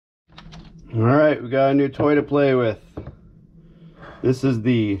All right, we got a new toy to play with. This is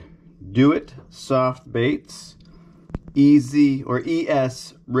the Do It Soft Baits Easy or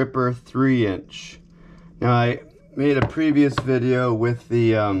ES Ripper 3-inch. Now I made a previous video with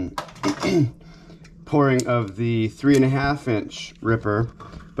the pouring of the 3.5-inch Ripper,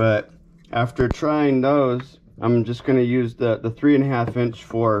 but after trying those, I'm just going to use the 3.5-inch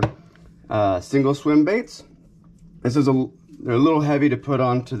for single swim baits. This is they're a little heavy to put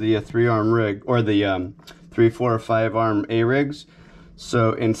onto the 3-arm rig or the 3, 4, or 5-arm A rigs.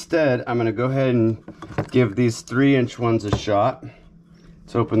 So instead, I'm going to go ahead and give these 3-inch ones a shot.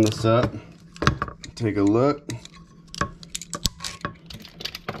 Let's open this up, take a look.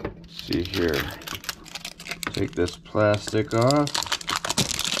 Let's see here. Take this plastic off.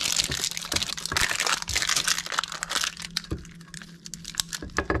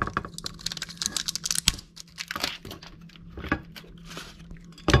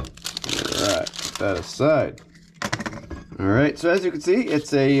 Alright, put that aside. Alright, so as you can see,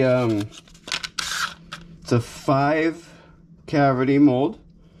 it's a 5-cavity mold.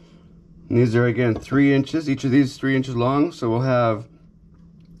 And these are again 3 inches. Each of these is 3 inches long. So we'll have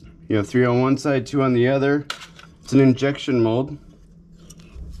 3 on one side, 2 on the other. It's an injection mold.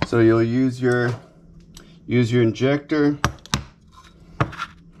 So you'll use your injector.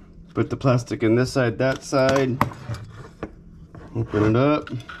 Put the plastic in this side, that side. Open it up,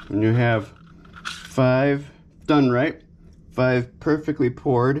 and you have 5 done right. 5 perfectly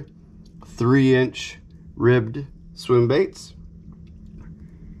poured 3-inch ribbed swim baits.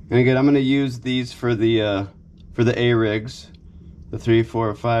 And again, I'm going to use these for the A rigs, the 3, 4,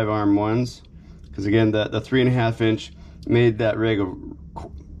 or 5-arm ones, because again, the 3.5-inch made that rig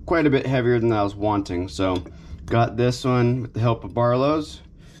quite a bit heavier than I was wanting. So got this one with the help of Barlow's,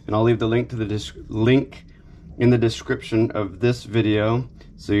 and I'll leave the link to the link in the description of this video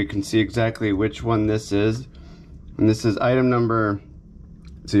so you can see exactly which one this is. And this is item number,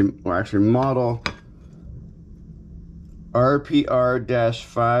 or actually model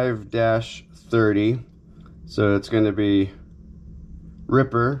RPR-5-30. So it's going to be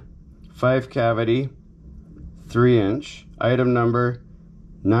Ripper 5-cavity 3-inch, item number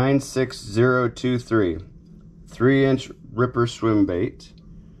 96023, 3-inch Ripper swim bait.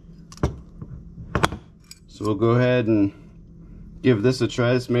 So we'll go ahead and give this a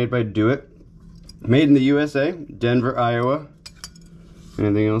try. It's made by Do It. Made in the USA, Denver, Iowa.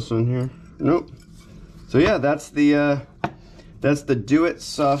 Anything else on here? Nope. So yeah, that's the Do It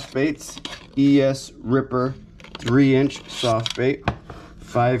Soft Baits ES Ripper 3-inch soft bait,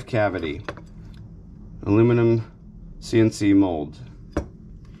 5-cavity, aluminum CNC mold.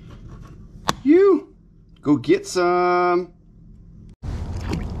 You go get some.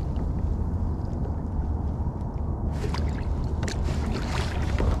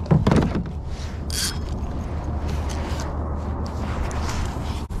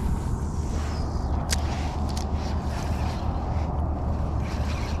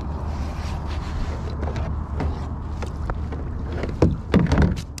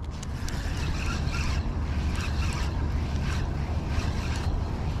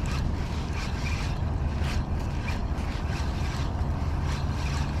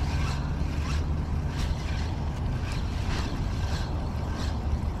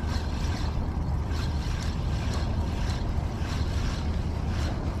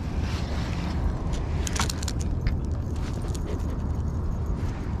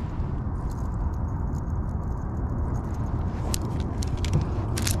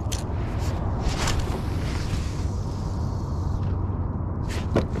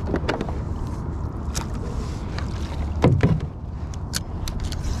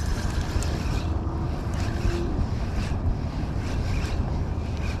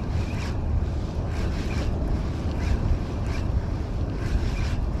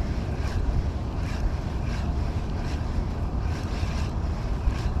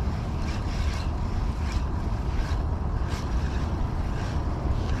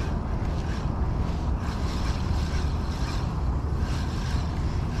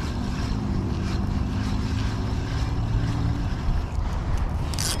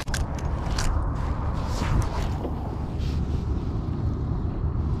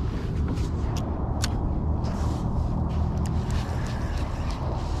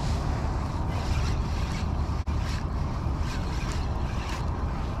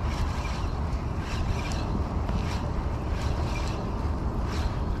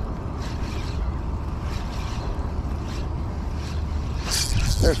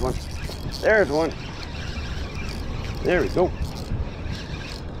 There's one. There's one. There we go.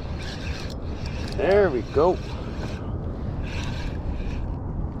 There we go.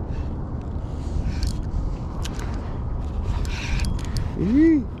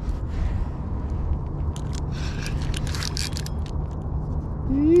 Ew.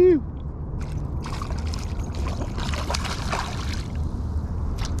 Ew.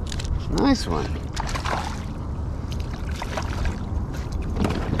 Nice one.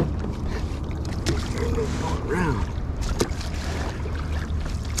 Going around.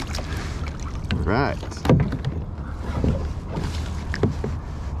 Right.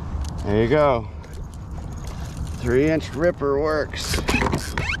 There you go. 3-inch ripper works.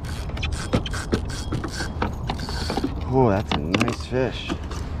 Oh, that's a nice fish.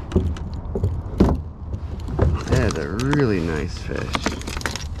 That is a really nice fish.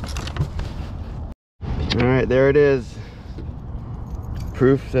 All right, there it is.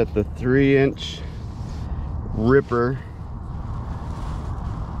 Proof that the 3-inch ripper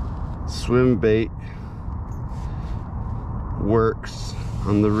swim bait works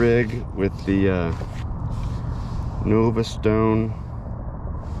on the rig with the Nova Stone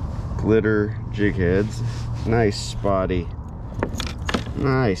glitter jig heads. Nice spotty.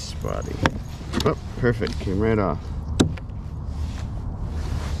 Nice spotty. Oh, perfect. Came right off.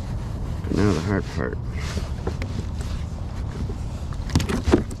 But now the hard part.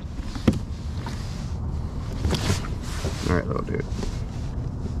 Alright, little dude.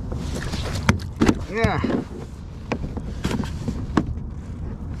 Yeah.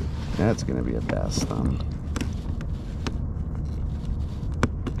 That's gonna be a bass thumb.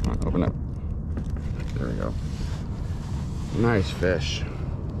 Come on, open up. There we go. Nice fish.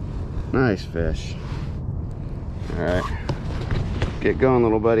 Nice fish. Alright. Get going,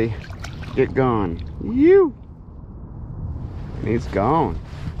 little buddy. Get going. You. He's gone.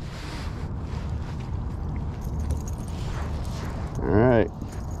 Alright.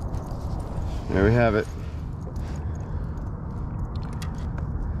 There we have it.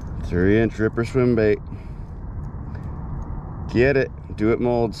 3-inch ripper swim bait. Get it. Do it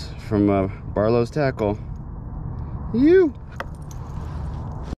molds from Barlow's Tackle. You.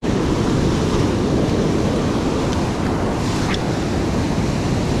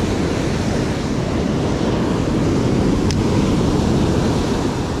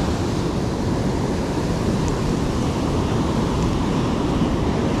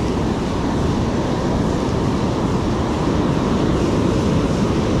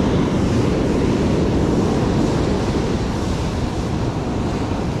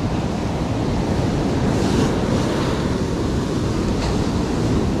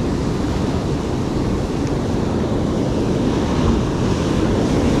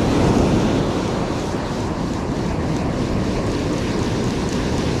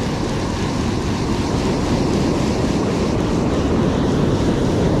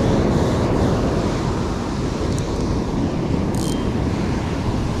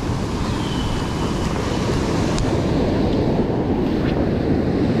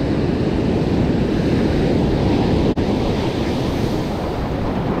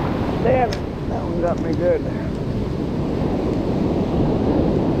 Damn it, that one got me good.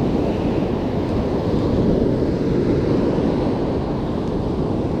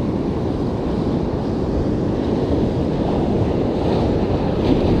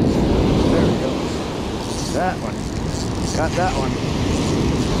 There we go. That one. Got that one.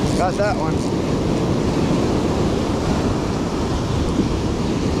 Got that one.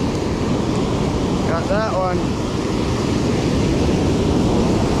 Got that one.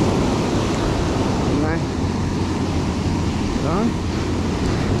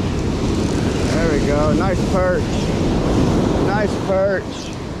 There we go. Nice perch. Nice perch.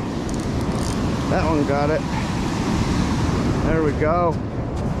 That one got it. There we go.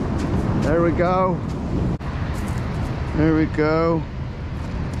 There we go. There we go.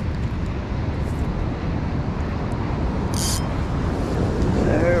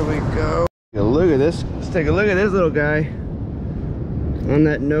 There we go. Look at this. Let's take a look at this little guy. On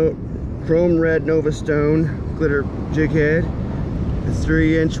that note, chrome red Nova Stone glitter jig head. A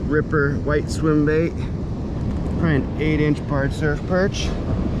 3-inch ripper white swim bait. Probably an 8-inch barred surf perch.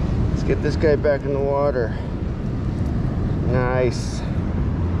 Let's get this guy back in the water. Nice.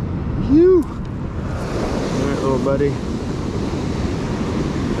 Phew. All right, little buddy.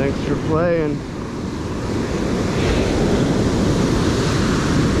 Thanks for playing.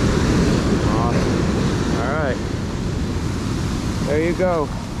 Awesome. All right. There you go.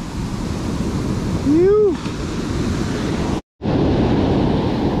 Phew.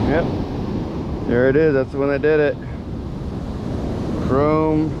 Yep, there it is. That's the one that did it.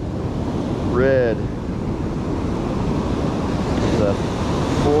 Chrome red. The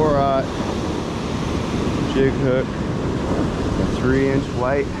 4-aught jig hook. A 3-inch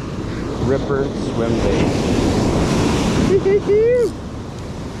white ripper swim bait.